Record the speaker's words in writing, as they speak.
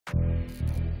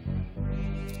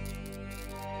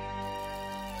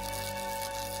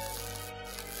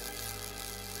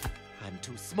I'm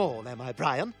too small, am I,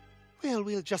 Brian? Well,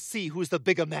 we'll just see who's the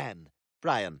bigger man.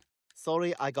 Brian,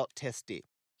 sorry I got testy.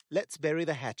 Let's bury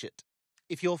the hatchet.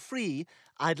 If you're free,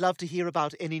 I'd love to hear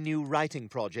about any new writing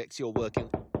projects you're working.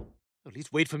 At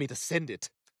least wait for me to send it.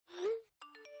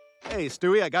 Hey,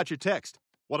 Stewie, I got your text.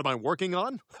 What am I working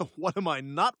on? What am I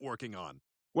not working on?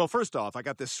 Well, first off, I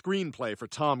got this screenplay for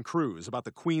Tom Cruise about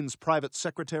the Queen's private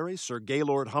secretary, Sir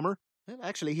Gaylord Hummer. Well,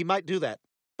 actually, he might do that.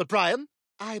 But, Brian,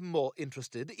 I'm more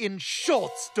interested in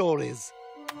short stories.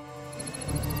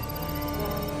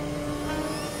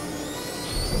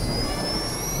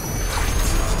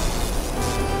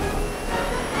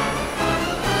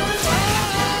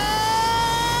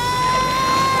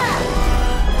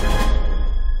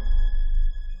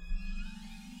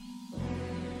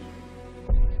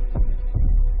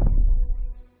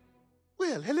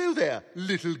 Well, hello there,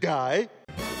 little guy.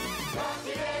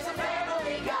 Lucky there's a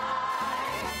family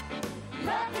guy.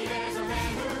 Lucky there's a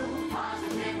man who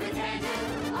positively can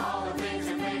do all the things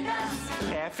that make us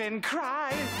laugh and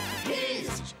cry.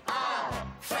 He's